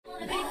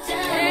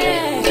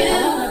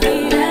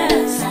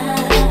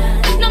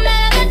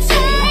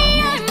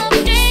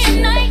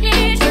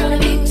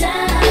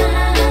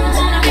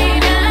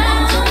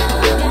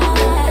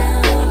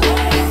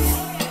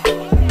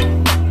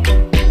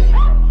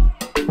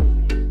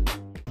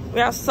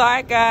We're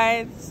outside,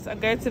 guys. I'm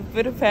going to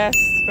Budapest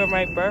for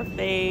my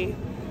birthday.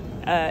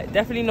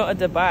 Definitely not a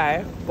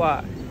Dubai,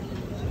 but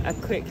a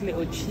quick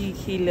little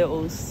cheeky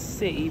little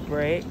city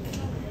break.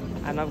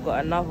 And I've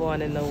got another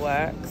one in the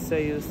works, so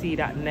you'll see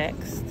that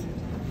next.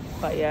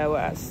 But yeah, we're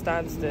at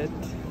Stansted.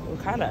 We're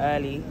kind of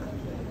early.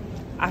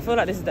 I feel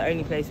like this is the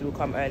only place we will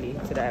come early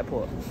to the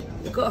airport.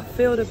 You've got to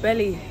fill the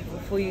belly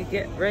before you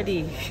get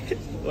ready.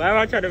 Why am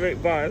I trying to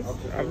make bars?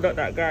 I'm not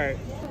that guy.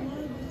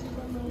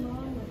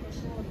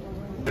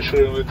 We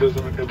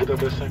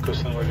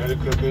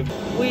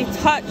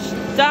touched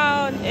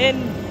down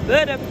in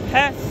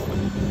Budapest.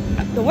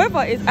 The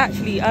weather is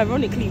actually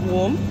ironically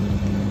warm.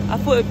 I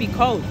thought it'd be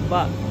cold,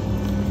 but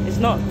it's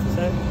not,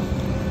 so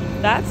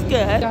that's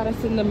good. Got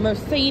us in the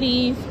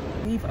Mercedes.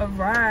 We've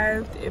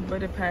arrived in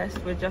Budapest.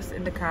 We're just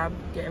in the cab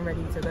getting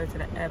ready to go to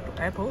the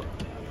airport,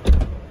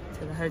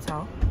 to the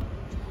hotel.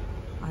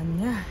 And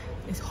yeah,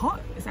 it's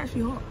hot. It's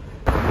actually hot.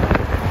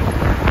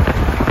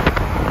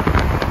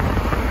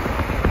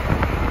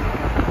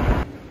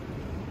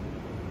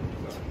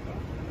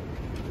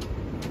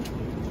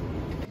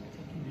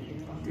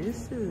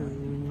 This is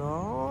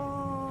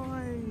nice.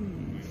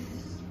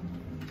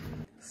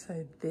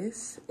 So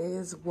this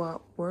is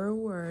what we're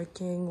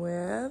working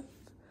with.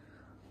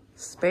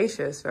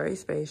 Spacious, very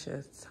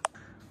spacious.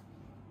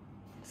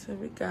 So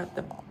we got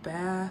the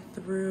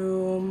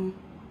bathroom.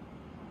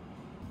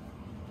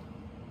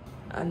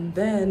 And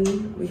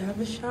then we have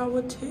a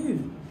shower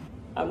too.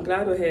 I'm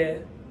glad we're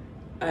here.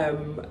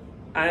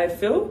 I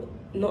feel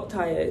not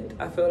tired.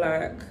 I feel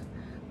like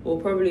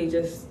we'll probably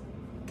just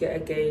get a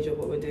gauge of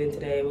what we're doing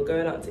today. We're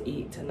going out to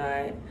eat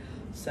tonight.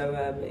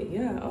 So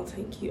yeah, I'll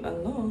take you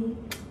along.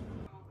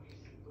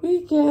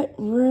 We get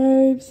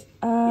robes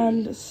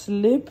and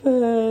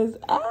slippers.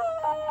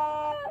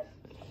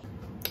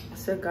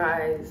 So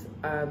guys,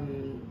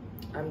 I'm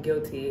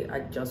guilty.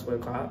 I just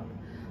woke up.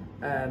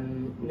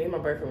 Me and my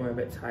boyfriend were a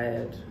bit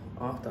tired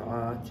after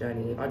our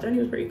journey. Our journey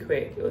was pretty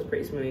quick. It was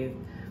pretty smooth,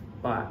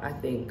 but I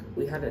think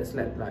we hadn't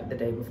slept like the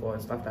day before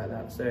and stuff like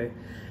that. So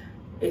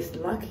it's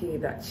lucky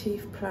that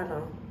Chief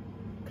Planner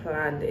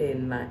planned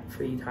in like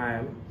free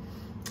time.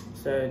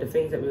 So the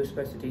things that we were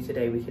supposed to do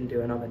today, we can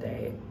do another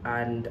day.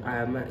 And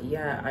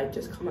yeah, I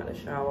just come out the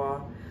shower,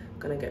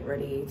 gonna get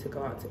ready to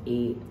go out to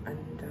eat.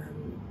 And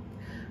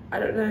I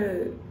don't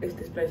know if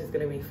this place is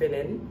gonna be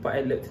filling, but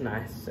it looked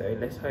nice. So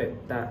let's hope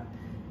that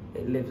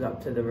it lives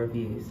up to the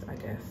reviews, I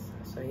guess.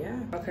 So yeah.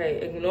 Okay,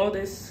 ignore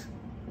this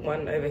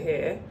one over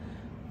here.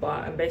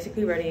 But I'm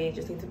basically ready.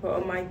 Just need to put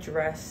on my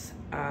dress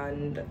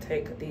and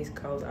take these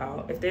curls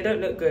out. If they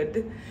don't look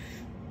good,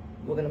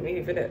 we're gonna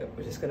move, innit?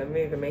 We're just gonna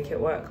move and make it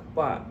work.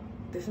 But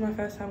this is my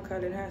first time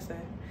curling hair, so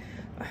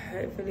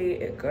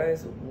hopefully it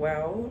goes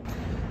well.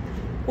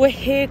 We're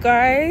here,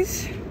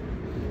 guys.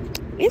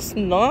 It's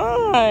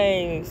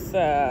nice.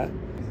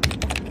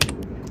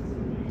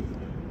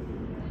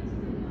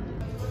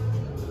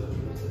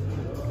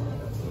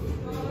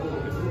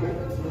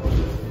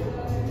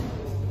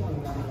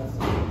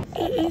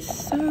 It is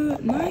so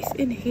nice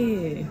in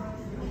here,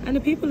 and the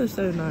people are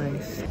so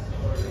nice.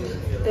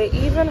 They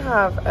even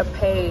have a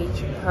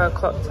page per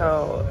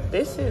cocktail.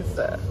 This is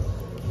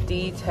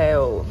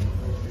detailed.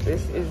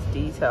 This is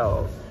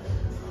detailed.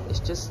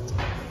 It's just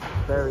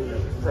very,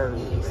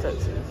 very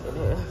sexy in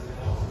here.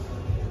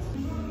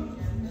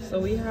 So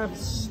we have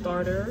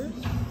starters.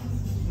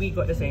 We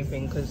got the same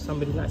thing because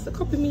somebody likes to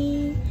copy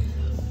me.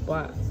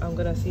 But I'm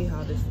gonna see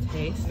how this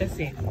tastes. Let's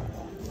see.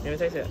 Let me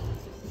taste it.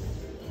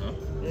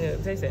 Let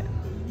me taste it.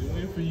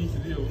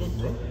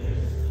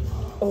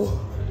 Oh.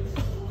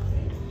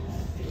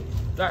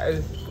 That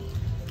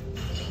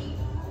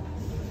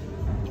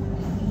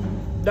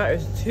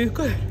is too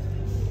good.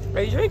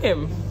 Are you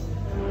drinking?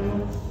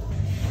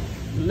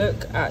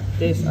 Look at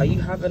this. Are you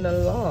having a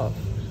laugh?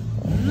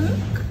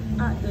 Look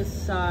at the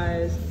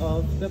size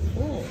of the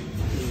pork.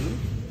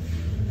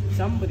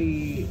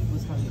 Somebody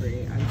was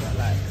hungry and got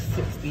like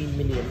 16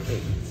 million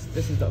things.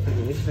 This is not for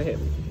me, it's for him.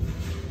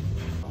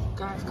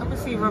 Guys, come and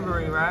see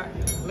Robbery, right?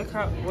 Look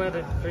at where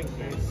the drink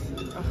is.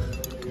 Ugh.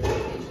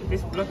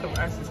 This block of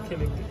ice is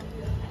killing me.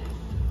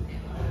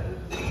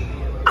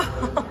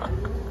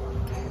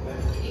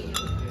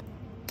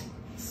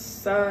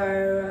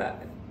 So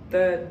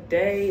the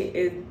day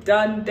is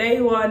done.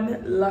 Day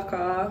one, lock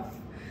off.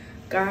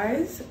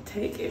 Guys,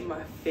 take in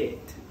my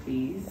fit,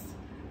 please.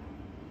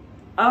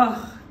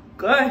 Oh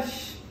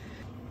gosh.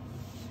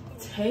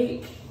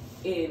 Take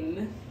it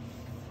in.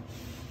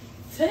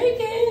 Take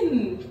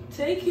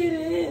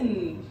it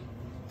in.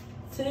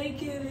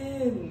 Thank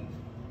you.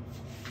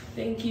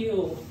 Thank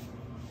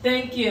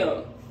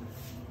you.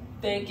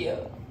 Thank you.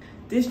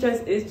 This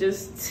dress is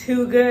just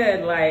too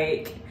good.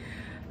 Like,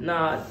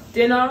 nah,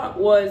 dinner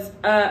was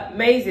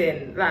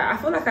amazing. Like, I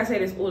feel like I say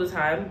this all the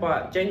time,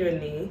 but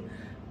genuinely,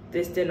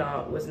 this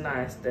dinner was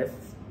nice. The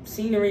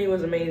scenery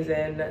was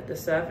amazing. The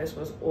service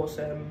was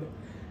awesome.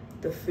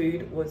 The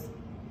food was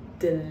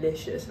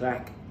delicious.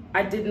 Like,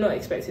 I did not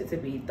expect it to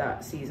be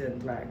that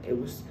seasoned. Like, it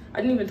was,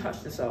 I didn't even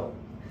touch the salt.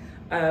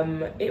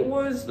 It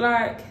was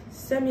like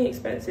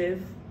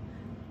semi-expensive,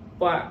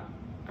 but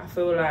I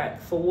feel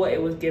like for what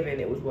it was given,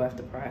 it was worth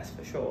the price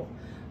for sure.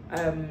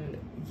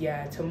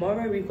 Yeah,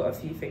 tomorrow we've got a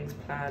few things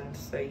planned,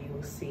 so you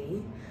will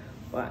see.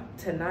 But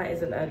tonight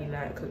is an early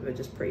night because we're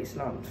just pretty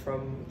slumped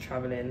from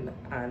traveling,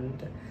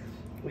 and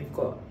we've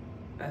got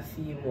a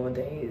few more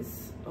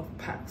days of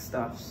packed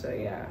stuff. So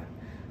yeah,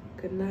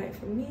 good night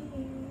from me.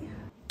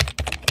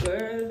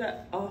 Good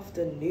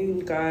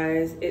afternoon,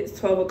 guys. It's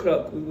 12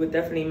 o'clock. We were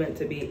definitely meant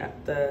to be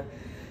at the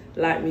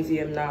Light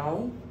Museum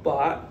now,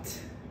 but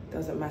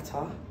doesn't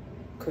matter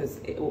because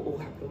it will all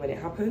happen when it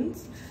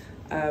happens.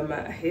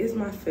 Here's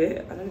my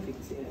fit. I don't know if you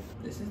can see it.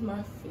 This is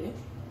my fit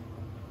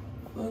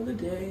for the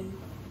day.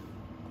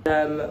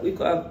 We've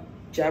got a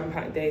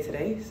jam-packed day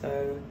today,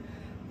 so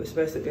we're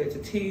supposed to go to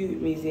 2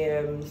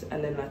 museums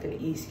and then like an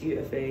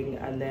e-scooter thing,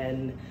 and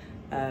then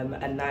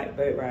a night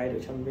boat ride,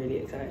 which I'm really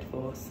excited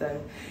for.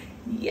 So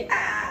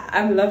yeah,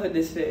 I'm loving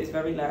this fit. It's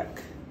very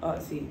like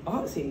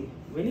artsy,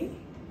 really?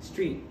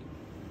 Street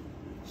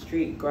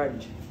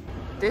grunge.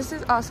 This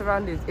is our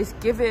surroundings. It's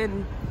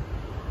giving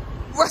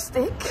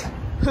rustic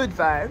hood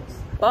vibes,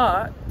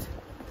 but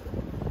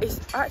it's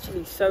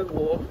actually so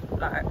warm.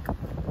 Like,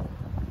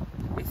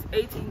 it's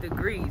 18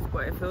 degrees,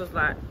 but it feels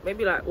like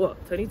maybe like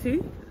what,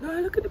 22? No,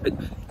 look at the big.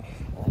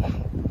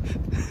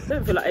 It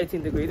doesn't feel like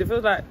 18 degrees. It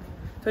feels like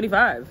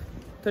 25,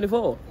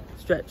 24.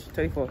 Stretch,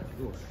 24.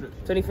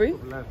 23?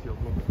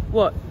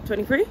 What,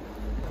 23?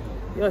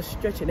 You're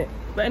stretching it.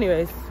 But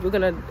anyways, we're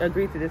gonna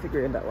agree to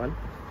disagree on that one.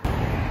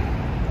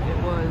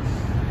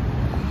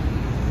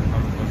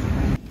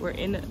 We're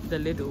in the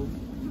Lidl.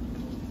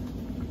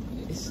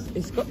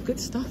 It's got good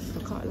stuff,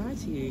 I can't lie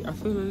to you. I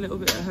feel a little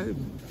bit at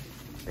home.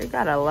 They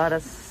got a lot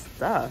of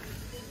stuff,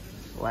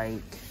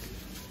 like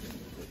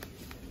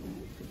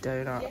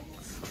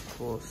donuts, of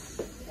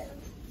course.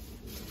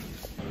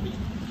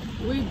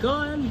 We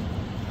gone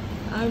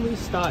and we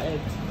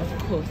started. Of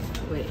course,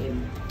 we're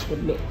in the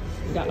mix.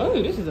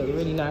 Oh, this is a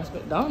really nice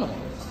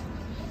McDonald's.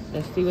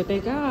 Let's see what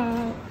they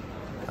got.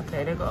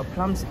 Okay, they got a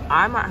plum.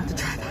 I might have to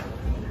try that.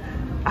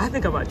 I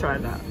think I might try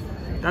that.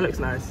 That looks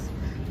nice.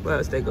 What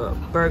else they got?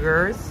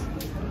 Burgers.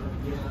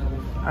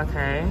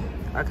 Okay.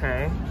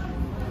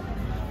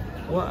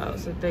 What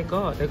else did they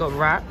got? They got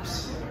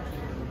wraps.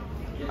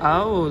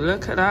 Oh,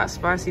 look at that.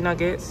 Spicy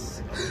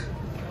nuggets.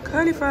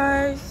 Curly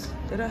fries.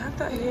 They don't have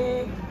that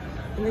here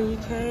in the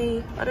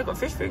UK. Oh, they got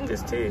fish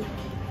fingers too.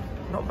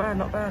 Not bad,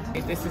 not bad.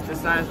 This is the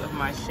size of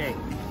my shake.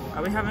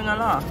 Are we having a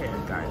laugh here,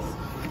 guys?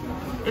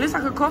 It looks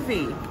like a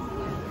coffee.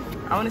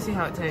 I want to see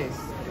how it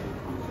tastes.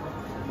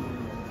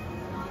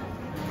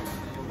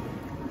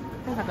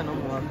 It's like a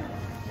normal one.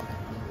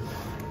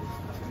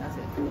 That's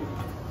it.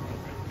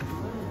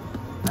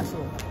 That's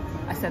all.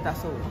 I said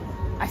that's all.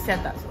 I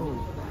said that's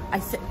all. I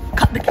said,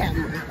 cut the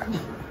camera.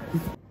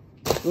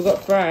 We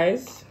got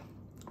fries.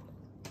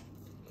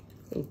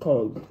 And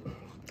cold.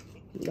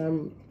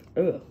 Ugh.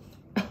 Not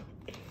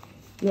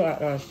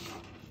that nice.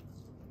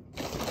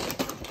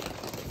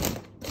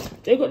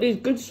 They got these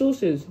good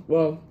sauces.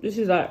 Well, this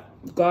is like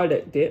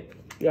garlic dip.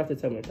 You have to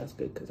tell me if that's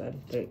good because I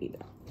don't eat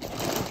that.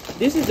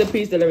 This is the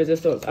piece de la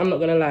resistance. I'm not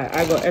gonna lie,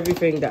 I got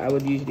everything that I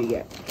would usually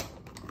get.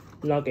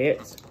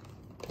 Nuggets,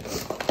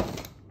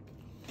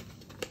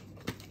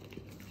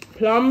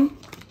 plum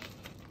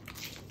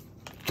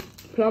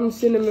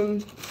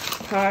cinnamon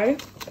pie.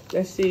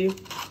 Let's see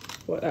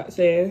what that's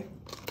saying.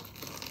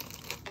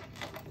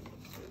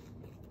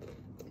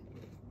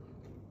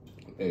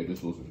 Hey,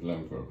 this sauce is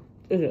lamb curry.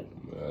 Is it?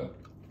 Yeah.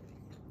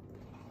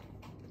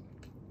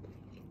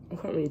 I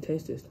can't really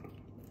taste this.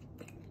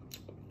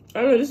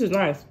 I don't know, this is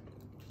nice.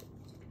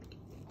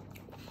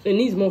 It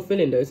needs more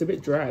filling though, it's a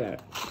bit dry like.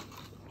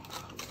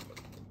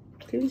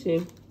 Can you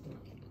see?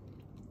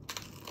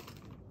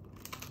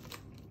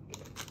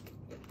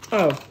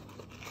 Oh.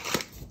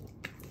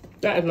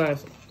 That is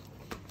nice.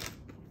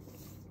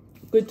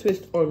 Good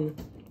twist on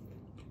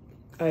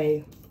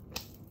a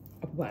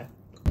apple pie.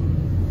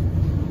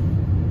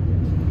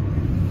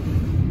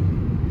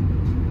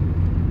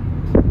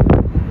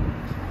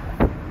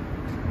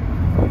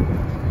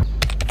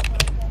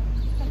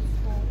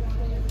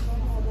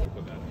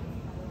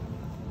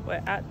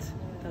 We're at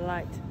the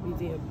Light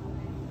Museum.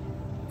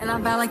 And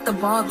I'm bad like the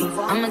Barbie.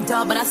 I'm a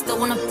doll, but I still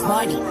wanna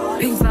party.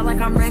 Pink felt like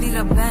I'm ready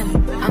to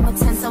bend. I'm a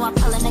 10, so I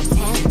pull in a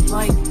 10.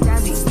 Like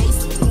Jazzy,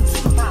 Stacy,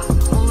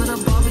 all of the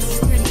Barbies is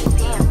pretty.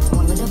 Damn,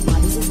 all of the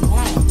bodies is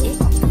bad. It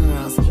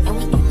girls, and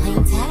we can play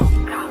tag.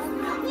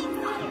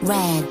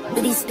 Red,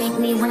 but he spank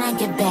me when I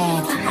get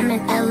bad. I'm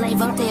in LA,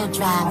 Rodeo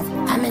Drive.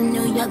 I'm in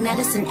New York,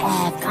 Madison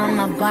Ave. I'm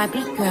a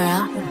Barbie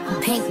girl.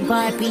 Pink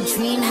Barbie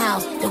dream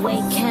house. The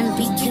way Ken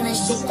be killing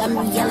shit got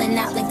me yelling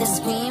out like the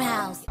Scream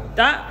House.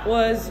 That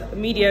was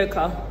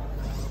mediocre.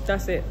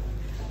 That's it.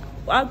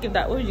 Well, I'll give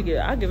that, what would you give it?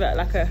 I'll give it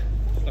like a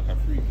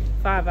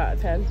 5 out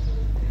of 10.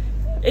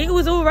 It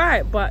was all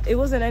right, but it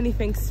wasn't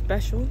anything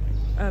special.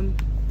 And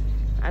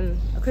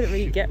I couldn't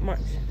really get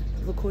much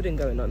recording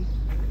going on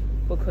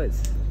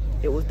because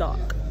it was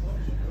dark.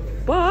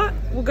 But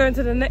we're going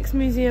to the next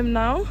museum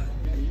now.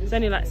 It's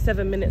only like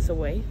 7 minutes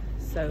away,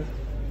 so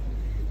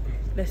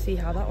let's see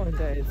how that one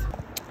goes.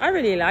 I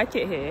really like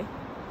it here.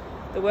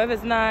 The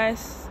weather's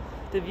nice,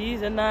 the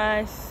views are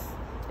nice,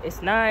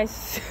 it's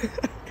nice.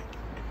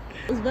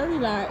 It's very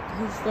like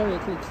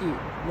historically cute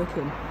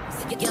looking.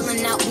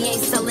 Yelling out, we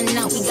ain't selling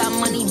out. We got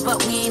money,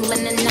 but we ain't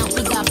lending out.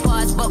 We got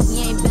bars, but we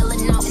ain't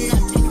billing out. In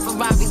that pink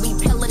Ferrari, we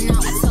pillin'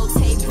 out. I told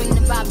Tay, bring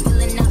the vibe,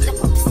 billing out.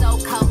 So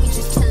cold, we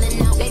just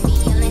chillin' out. Baby,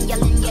 yelling,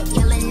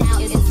 yelling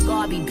out. It's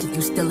Barbie, but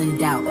you still in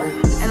doubt.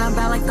 And I'm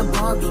bad like the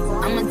Barbie.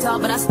 I'm a doll,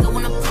 but I still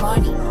wanna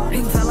party.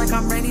 Pink felt like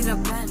I'm ready to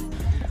bend.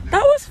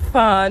 That was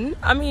fun.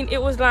 I mean,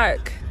 it was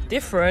like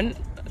different.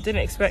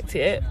 Didn't expect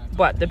it,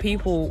 but the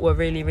people were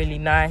really, really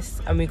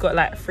nice, and we got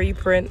like free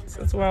prints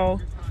as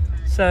well.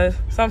 So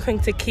something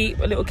to keep,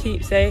 a little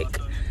keepsake.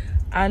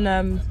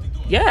 And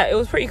yeah, it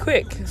was pretty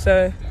quick.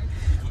 So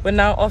we're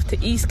now off to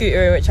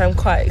e-scootering, which I'm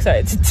quite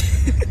excited to do.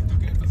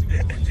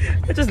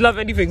 I just love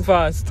anything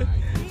fast.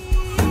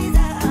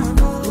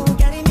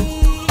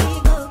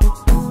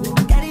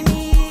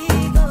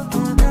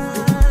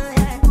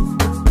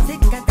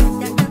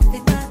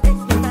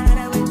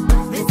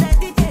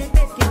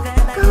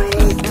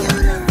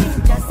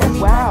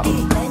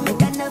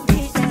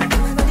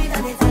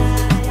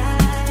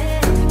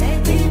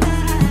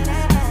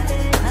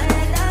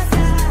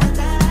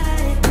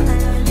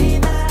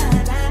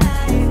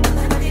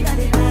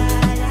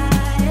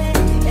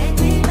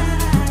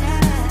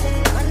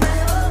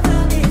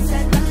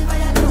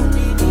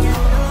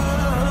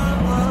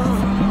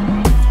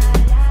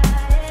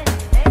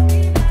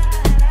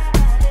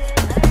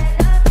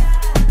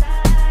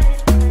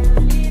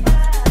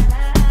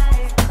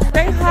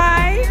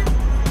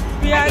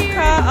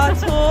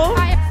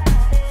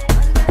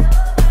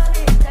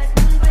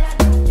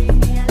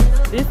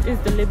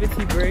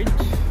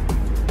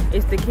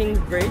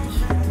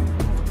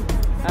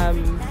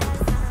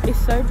 It's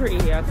so pretty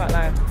here, I can't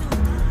lie.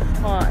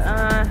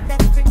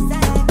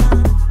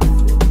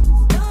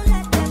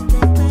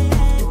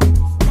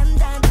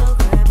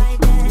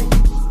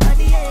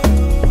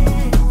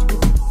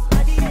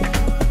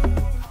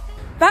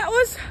 That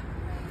was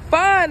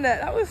fun.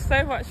 That was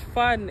so much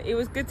fun. It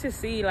was good to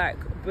see like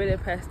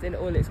Budapest in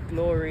all its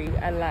glory,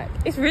 and like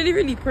it's really,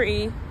 really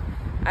pretty,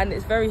 and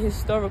it's very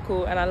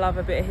historical, and I love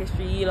a bit of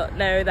history. You lot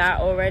know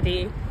that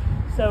already.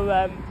 So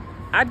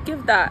I'd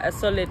give that a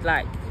solid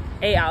like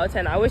 8 out of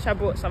 10. I wish I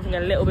brought something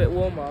a little bit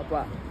warmer,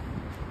 but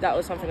that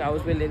was something I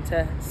was willing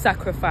to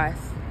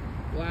sacrifice.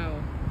 Wow,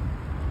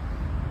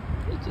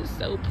 it's just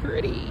so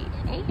pretty.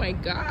 Oh my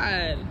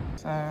god.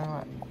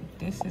 So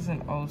this is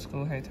an old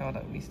school hotel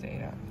that we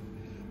stayed at,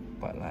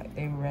 but like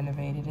they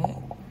renovated it,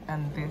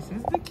 and this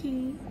is the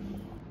key.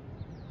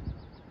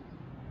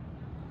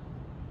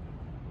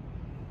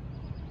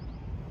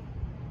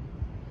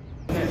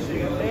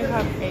 They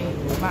have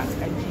a mac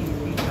and cheese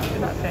pizza.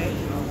 Did that say?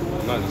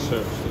 Not the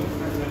church.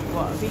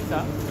 What, a pizza?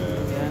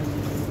 Yeah.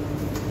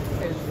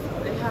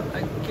 They have a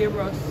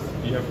gyros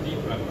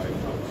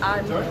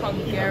and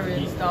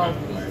Hungarian style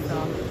pizza.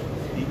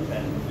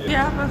 We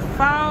have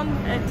found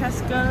a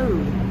Tesco.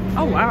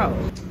 Oh wow.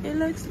 It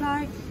looks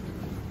like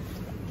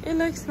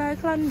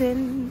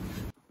London.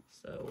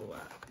 So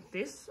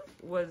this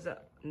was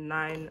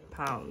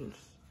 £9.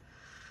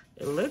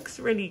 It looks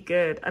really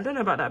good. I don't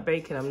know about that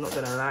bacon, I'm not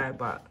gonna lie,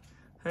 but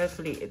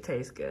hopefully it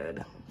tastes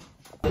good.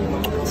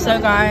 So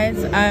guys,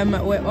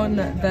 we're on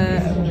the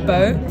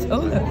boat. Oh,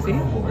 look, see,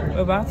 we're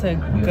about to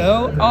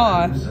go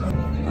off.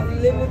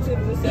 Unlimited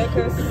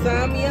Prosecco,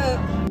 sign me up.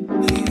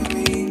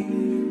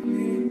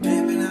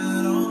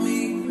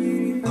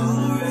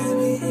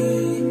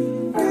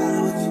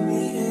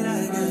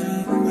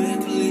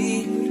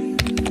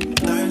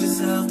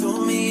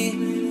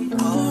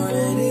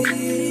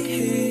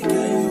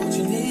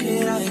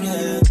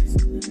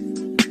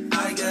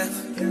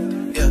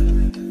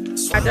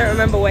 I don't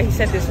remember where he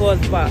said this was,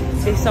 but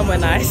it's somewhere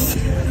nice.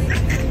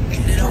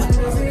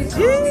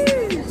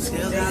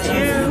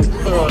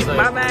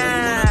 My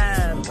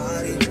man.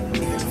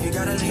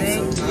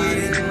 Thank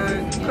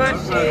you.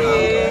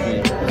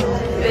 Cushy.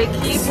 They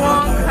keep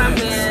on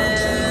coming.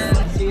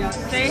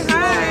 Say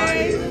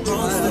hi.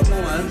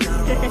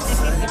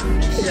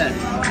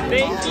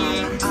 Thank you.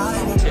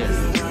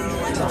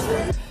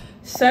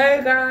 So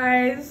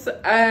guys,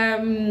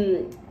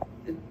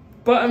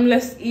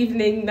 bottomless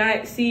evening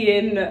night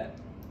seeing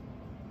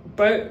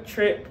boat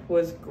trip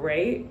was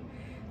great.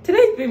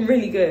 Today's been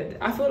really good.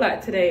 I feel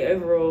like today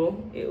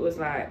overall it was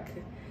like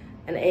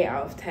an 8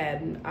 out of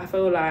 10. I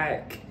feel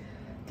like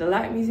the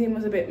light museum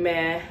was a bit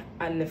meh,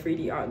 and the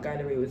 3D art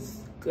gallery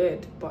was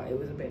good, but it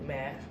was a bit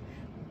meh.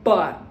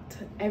 But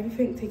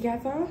everything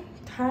together,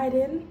 tied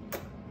in,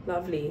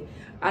 lovely.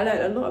 I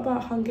learned a lot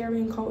about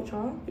Hungarian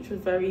culture, which was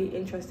very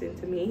interesting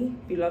to me,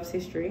 who loves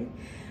history.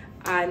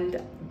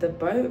 And the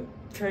boat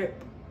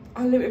trip,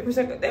 unlimited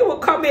Prosecco, they were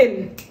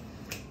coming.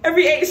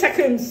 Every 8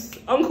 seconds,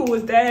 Uncle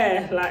was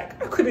there.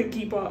 Like, I couldn't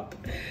keep up.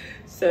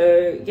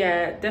 So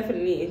yeah,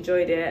 definitely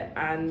enjoyed it,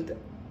 and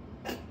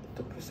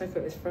the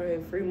Prosecco is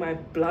flowing through my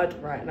blood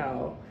right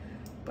now.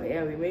 But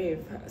yeah, we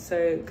move.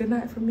 So good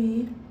night from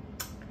me.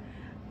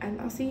 and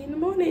I'll see you in the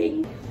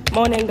morning.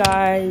 Morning,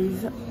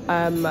 guys.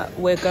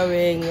 We're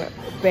going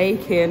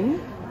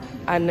baking,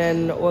 and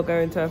then we're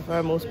going to a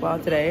thermal spa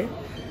today,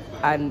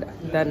 and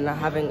then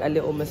having a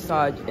little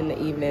massage in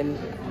the evening.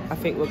 I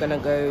think we're gonna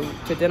go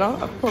to dinner,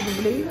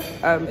 probably.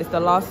 It's the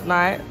last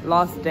night,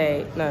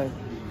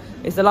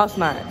 it's the last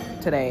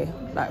night today,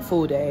 like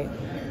full day,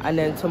 and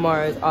then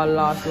tomorrow is our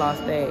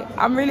last day.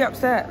 I'm really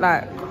upset,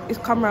 like it's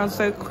come around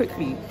so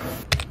quickly.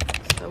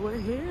 So we're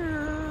here.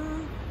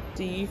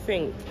 Do you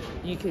think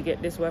you could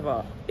get this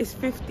weather? It's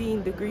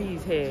 15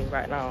 degrees here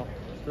right now.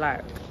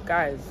 Like,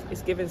 guys,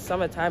 it's giving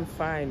summertime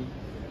fine.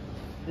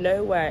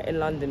 Nowhere in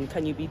London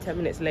can you be 10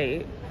 minutes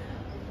late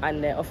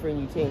and they're offering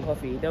you tea and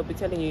coffee. They'll be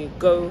telling you,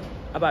 go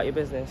about your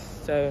business.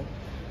 So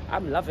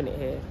I'm loving it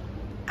here.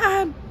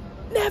 I'm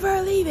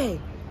never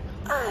leaving.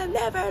 I'm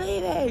never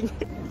leaving.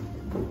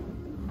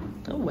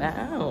 Oh,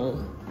 wow.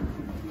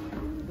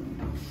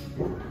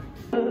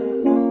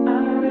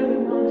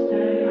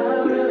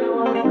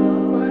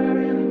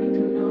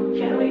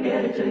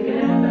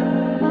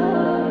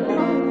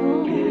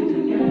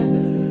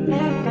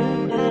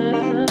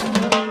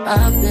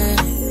 I've been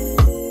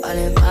all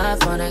in my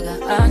phone, I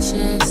got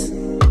options,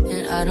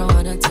 and I don't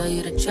wanna tell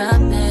you to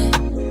drop it,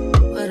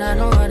 but I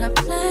don't wanna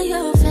play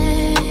your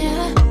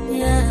fair.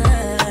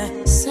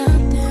 Yeah,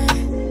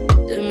 something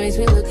that makes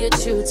me look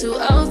at you too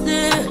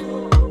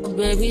often.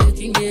 Baby, you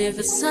can give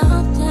it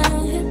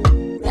something.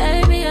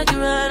 Baby, I can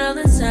run all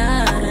the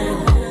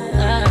time.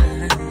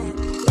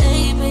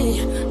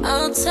 Baby,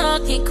 I'm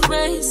talking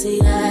crazy.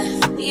 I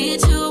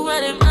need you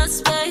running my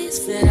space,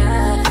 but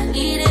I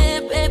need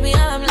it, baby.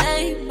 I'm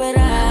late, but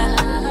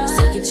I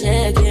still can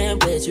check in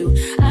with you.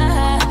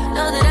 I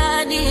know that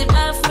I need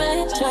my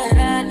friends, but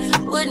I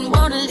wouldn't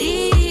wanna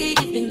leave.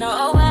 You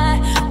know,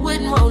 I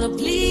wouldn't wanna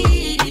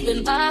bleed.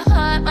 Even my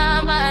heart,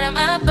 my mind, and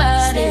my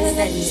body.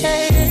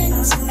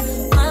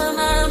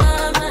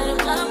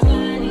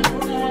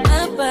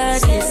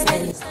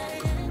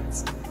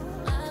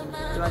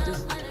 Do I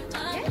just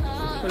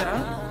pull it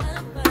out?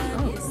 Oh,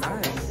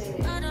 nice.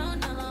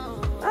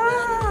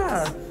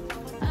 Ah!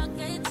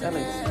 That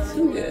looks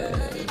too good.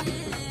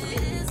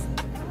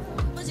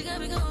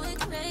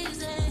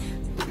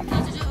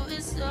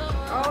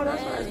 Oh,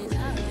 that's nice.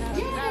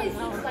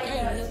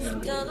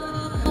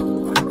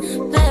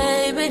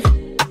 Baby,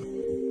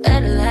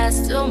 at last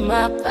to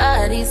my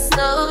body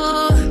so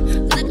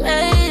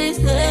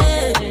crazy.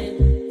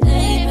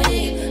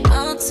 Baby,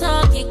 I'm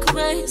talking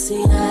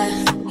crazy. I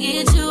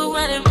need you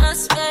running my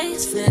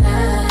space, but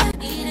I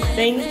need it.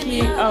 Thank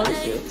you. Oh,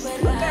 shoot.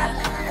 Look at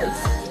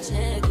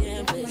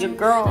this. Your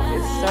girl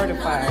is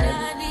certified.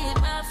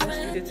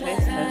 Let's do the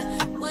taste test.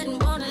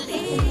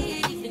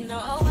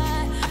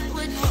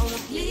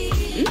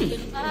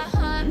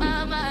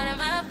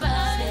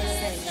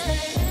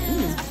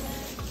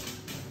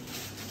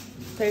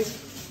 Tastes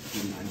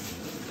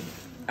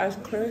as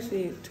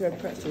closely to a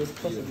pretzel as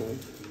possible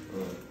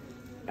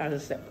as a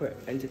separate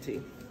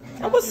entity.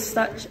 That was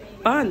such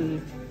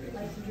fun.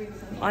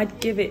 I'd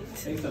give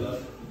it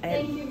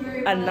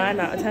a 9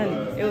 out of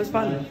 10. It was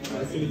fun.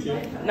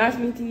 Nice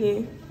meeting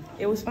you.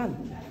 It was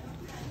fun.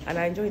 And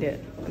I enjoyed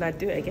it. And I'd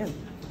do it again.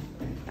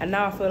 And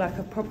now I feel like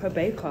a proper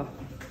baker.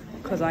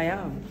 Because I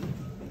am.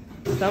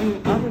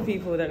 Some other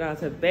people don't know how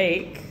to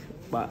bake.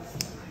 But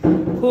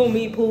pull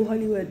me, pull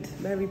Hollywood.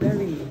 Mary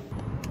Berry.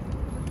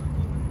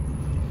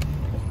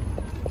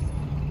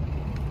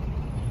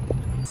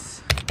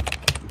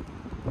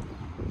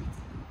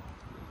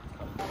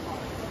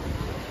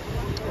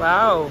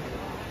 Wow.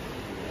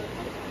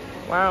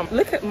 Wow.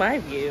 Look at my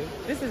view.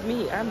 This is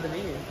me and the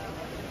view.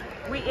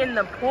 We in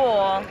the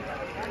pool.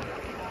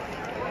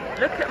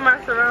 Look at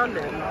my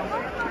surroundings.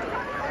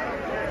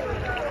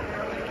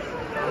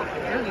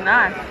 Really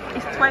nice.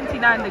 It's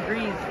 29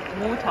 degrees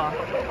water.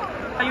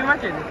 Can you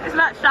imagine? It's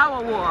like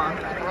shower water.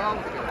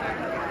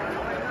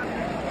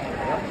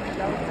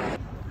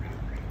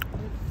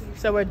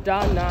 So we're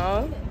done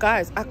now.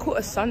 Guys, I caught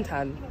a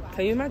suntan.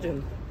 Can you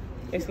imagine?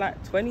 It's like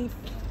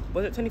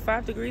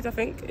 25 degrees, I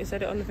think. It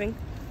said it on the thing.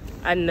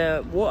 And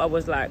the water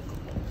was like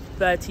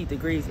 30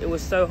 degrees. It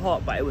was so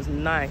hot, but it was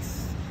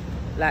nice.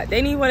 Like,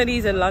 they need one of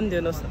these in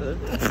London or something.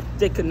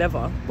 They could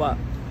never, but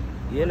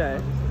you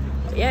know.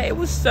 Yeah, it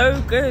was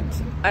so good.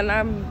 And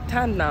I'm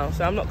tan now,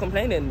 so I'm not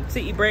complaining.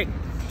 City break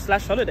 /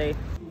 holiday.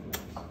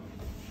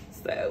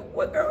 So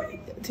we're going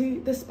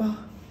to the spa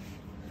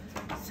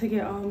to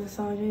get our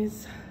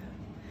massages.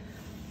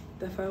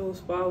 The thermal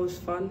spa was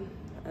fun.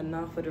 And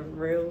now for the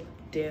real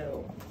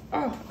deal.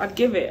 Oh, I'd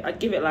give it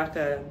like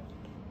a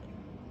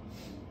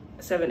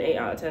 7, 8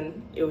 out of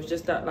 10. It was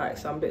just that like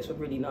some bits were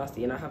really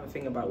nasty, and I have a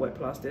thing about wet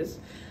plasters,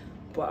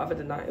 but other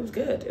than that, it was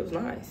good. It was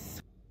nice.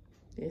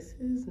 This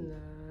is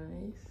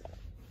nice.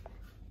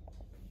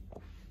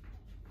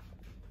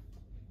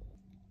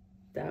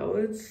 That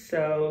was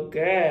so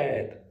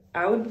good.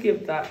 I would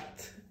give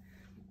that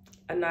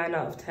a 9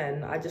 out of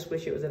 10. I just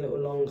wish it was a little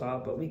longer,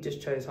 but we just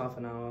chose half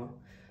an hour.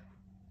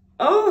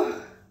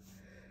 Oh,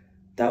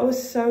 that was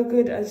so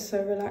good and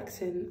so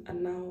relaxing.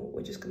 And now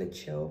we're just gonna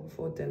chill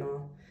before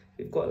dinner.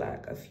 we've got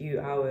like a few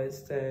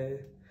hours, so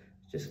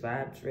just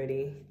vibes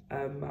really.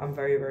 I'm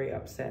very, very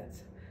upset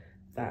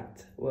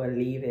that we're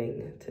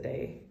leaving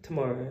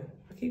tomorrow.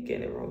 I keep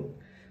getting it wrong,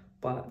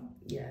 but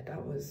yeah,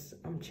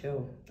 I'm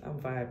chill, I'm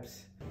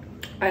vibes.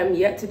 I am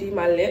yet to do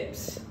my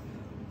lips,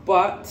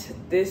 but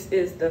this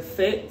is the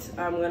fit.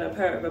 I'm gonna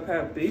pair it with a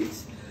pair of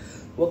boots.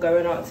 We're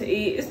going out to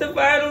eat. It's the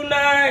final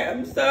night.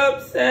 I'm so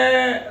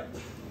upset.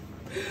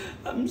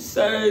 I'm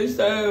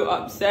so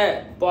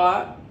upset,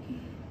 but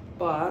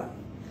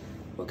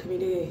what can we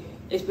do?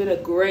 It's been a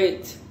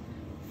great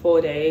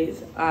 4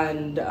 days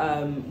and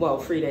well,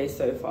 3 days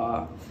so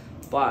far,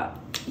 but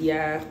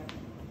yeah,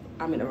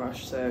 I'm in a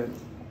rush, so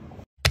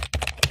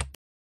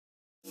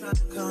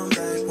come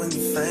back when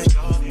you think.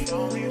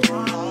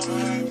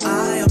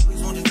 I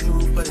always want the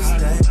truth, but it's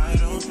that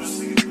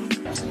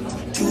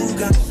you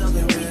got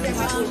something real.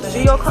 Do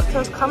your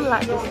cocktails come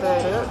like this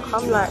though? They don't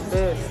come like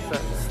this.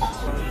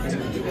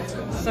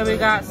 So we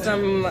got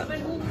some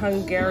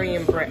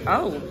Hungarian bread.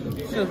 Oh,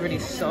 it feels really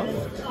soft.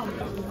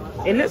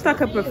 It looks like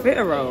a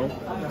profiterole.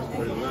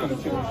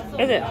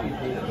 Is it?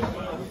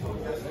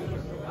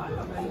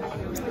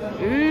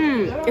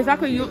 It's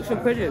like a Yorkshire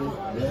pudding.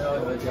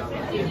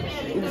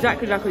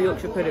 Exactly like a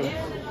Yorkshire pudding.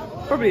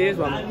 Probably is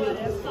one.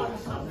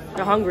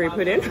 A Hungary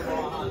pudding.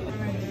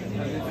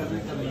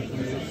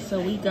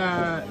 So we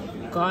got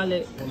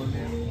garlic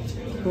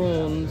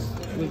prawns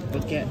with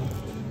baguette.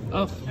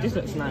 Oh, this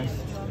looks nice.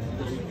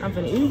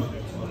 Anthony,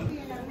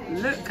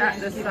 look at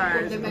the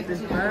size of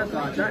this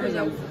burger. That is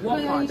a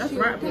whopper. That's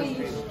right.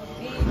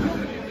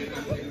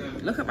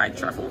 Look at my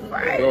truffle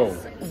fries. Oh.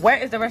 Where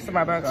is the rest of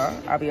my burger?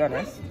 I'll be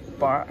honest.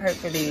 But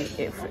hopefully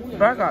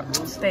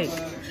steak.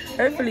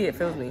 Hopefully it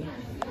fills me.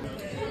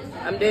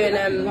 I'm doing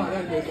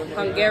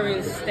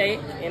Hungarian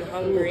steak in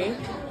Hungary.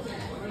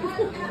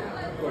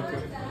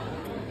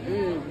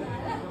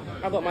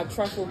 I got my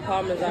truffle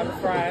parmesan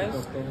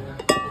fries.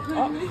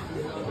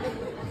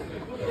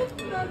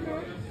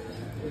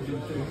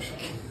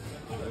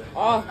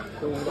 Oh,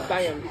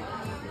 banging.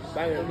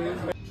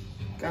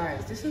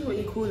 Guys, this is what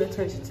you call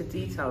attention to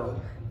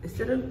detail.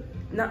 Instead of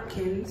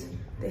napkins,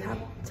 they have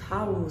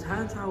towels,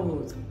 hand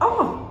towels.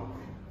 Oh,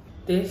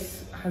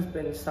 this has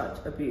been such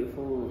a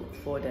beautiful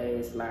 4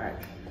 days.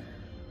 Like,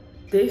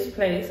 this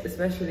place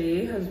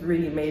especially has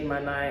really made my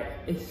night.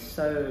 It's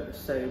so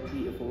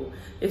beautiful.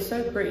 It's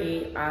so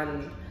pretty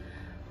and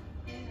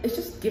it's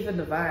just giving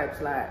the vibes.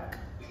 Like,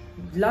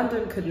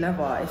 London could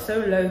never. It's so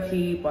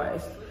low-key, but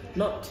it's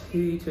not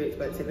too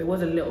expensive. It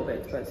was a little bit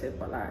expensive,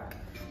 but like,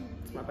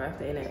 it's my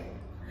birthday, innit?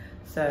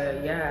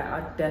 So yeah,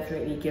 I'd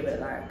definitely give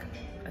it like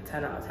a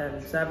 10 out of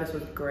 10. Service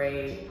was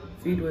great,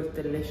 food was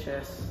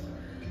delicious,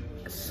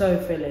 so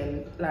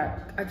filling.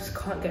 Like, I just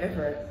can't get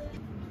over it.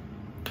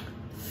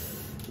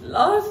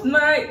 Last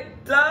night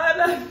done.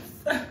 I'm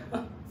so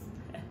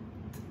upset.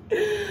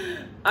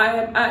 I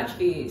am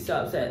actually so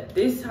upset.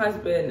 This has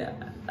been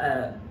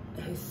a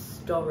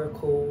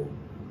historical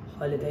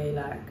holiday.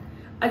 Like,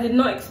 I did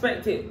not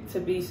expect it to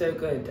be so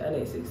good, and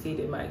it's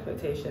exceeded my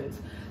expectations.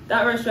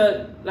 That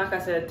restaurant, like I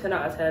said, 10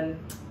 out of 10,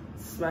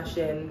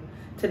 smashing.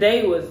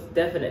 Today was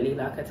definitely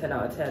like a 10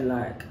 out of 10.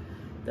 Like,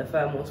 the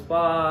thermal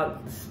spa,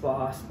 the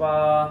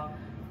spa,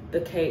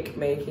 the cake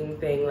making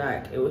thing,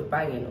 like, it was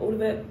banging. All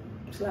of it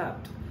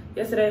slapped.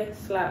 Yesterday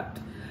slapped.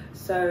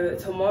 So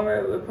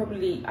tomorrow I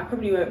probably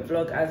won't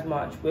vlog as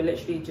much. We're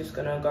literally just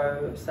gonna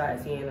go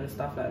sightseeing and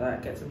stuff like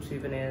that, get some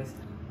souvenirs.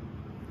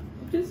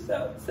 I'm just so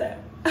upset.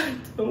 I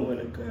don't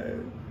wanna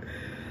go.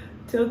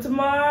 Till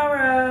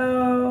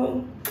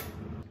tomorrow.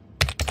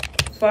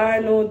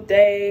 Final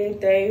day,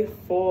 day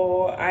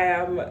 4. I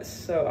am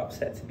so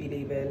upset to be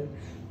leaving.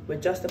 We're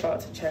just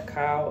about to check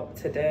out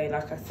today.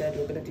 Like I said,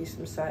 we're gonna do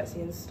some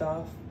sightseeing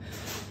stuff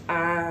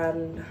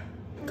and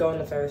go on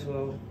the Ferris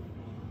wheel.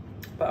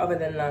 But other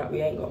than that,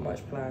 we ain't got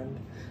much planned.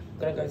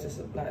 We're gonna go to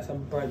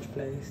some brunch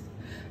place.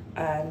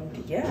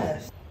 And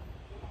yes,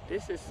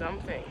 this is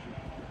something.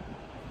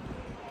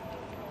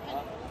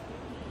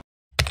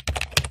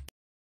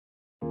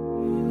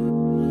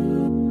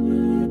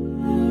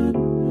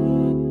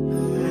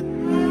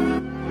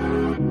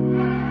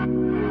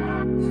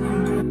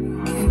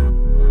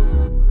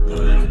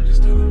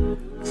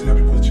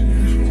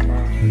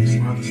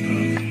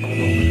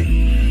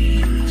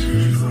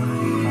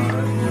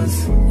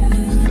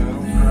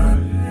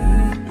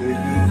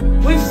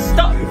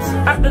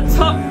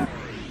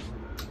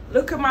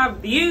 Look at my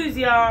views,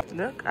 y'all.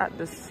 Look at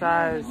the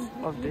size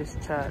of this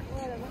church.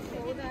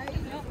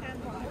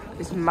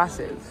 It's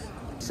massive.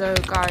 So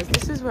guys,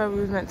 this is where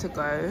we were meant to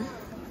go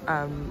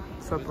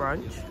for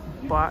brunch,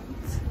 but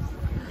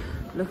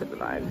look at the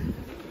line.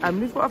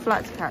 We've got a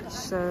flight to catch,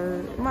 so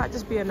it might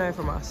just be a no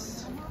from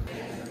us.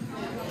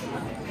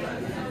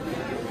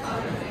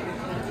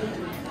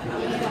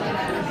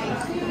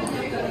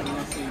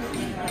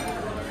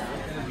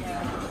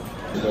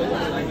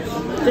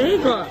 They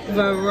got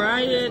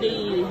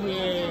variety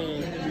here.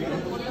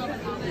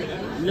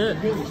 Look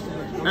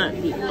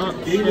at the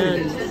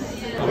options.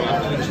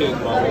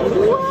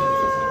 What?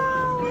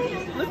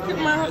 Look at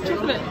my hot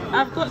chocolate.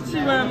 I've got to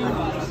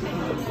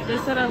They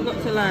said I've got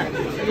to like,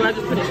 do I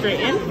just put it straight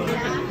in?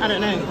 I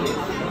don't know.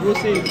 We'll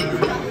see.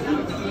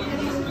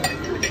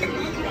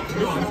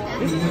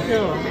 This is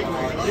pure.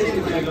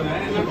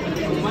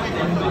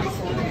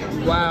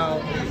 Wow.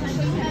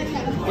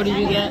 What did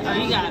you get? Oh,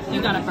 you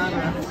got a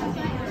burger.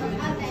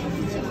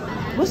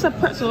 What's the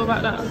pretzel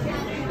about that?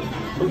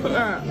 Look at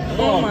that.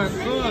 Oh my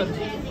god.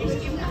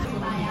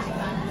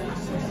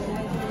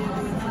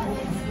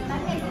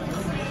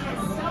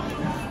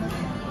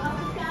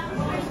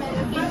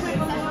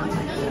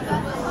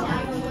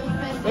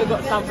 We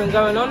got something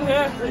going on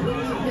here.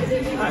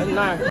 That is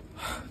nice.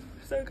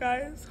 So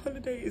guys,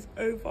 holiday is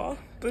over.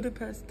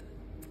 Budapest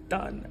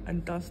done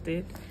and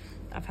dusted.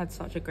 I've had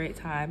such a great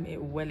time.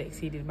 It well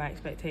exceeded my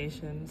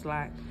expectations.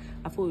 Like,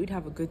 I thought we'd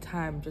have a good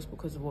time just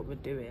because of what we're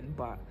doing,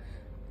 but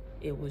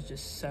it was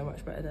just so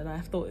much better than I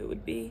thought it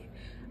would be.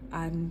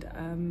 And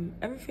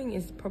everything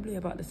is probably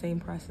about the same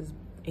price as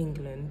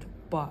England,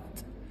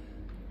 but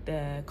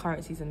the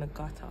currency's in the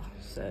gutter,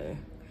 so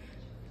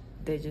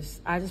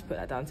I just put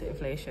that down to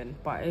inflation.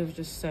 But it was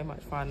just so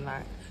much fun.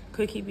 Like,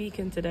 cookie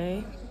beacon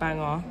today,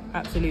 banger,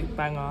 absolute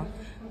banger.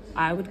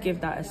 I would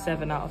give that a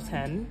 7 out of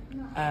 10.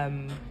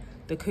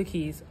 The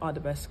cookies are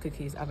the best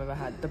cookies I've ever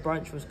had. The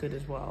brunch was good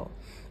as well,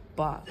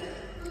 but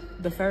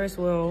the Ferris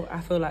wheel, I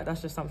feel like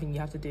that's just something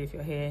you have to do if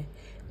you're here.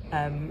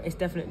 It's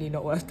definitely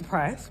not worth the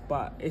price,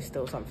 but it's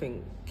still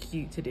something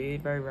cute to do,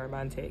 very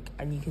romantic,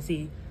 and you can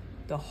see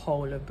the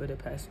whole of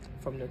Budapest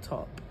from the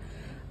top.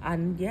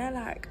 And yeah,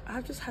 like,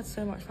 I've just had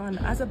so much fun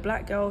as a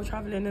black girl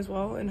traveling as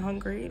well in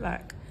Hungary.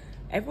 Like,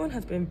 everyone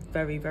has been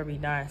very, very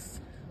nice,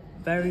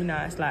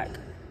 like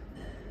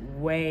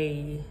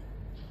way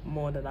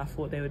more than I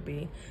thought they would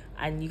be.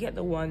 And you get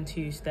the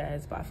 1-2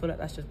 stares, but I feel like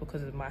that's just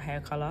because of my hair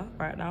color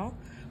right now.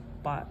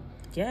 But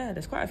yeah,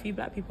 there's quite a few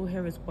black people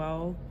here as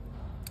well.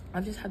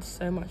 I've just had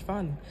so much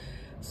fun.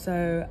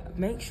 So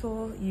make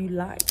sure you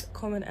like,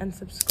 comment and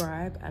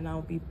subscribe, and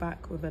I'll be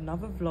back with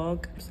another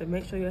vlog. So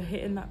make sure you're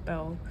hitting that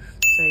bell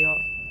so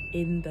you're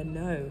in the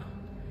know.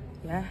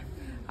 Yeah,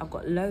 I've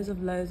got loads of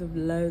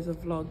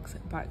vlogs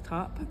backed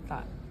up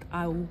that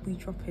I will be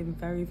dropping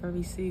very,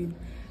 very soon.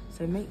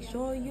 So make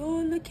sure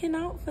you're looking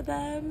out for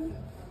them.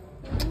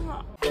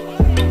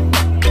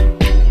 Mwah.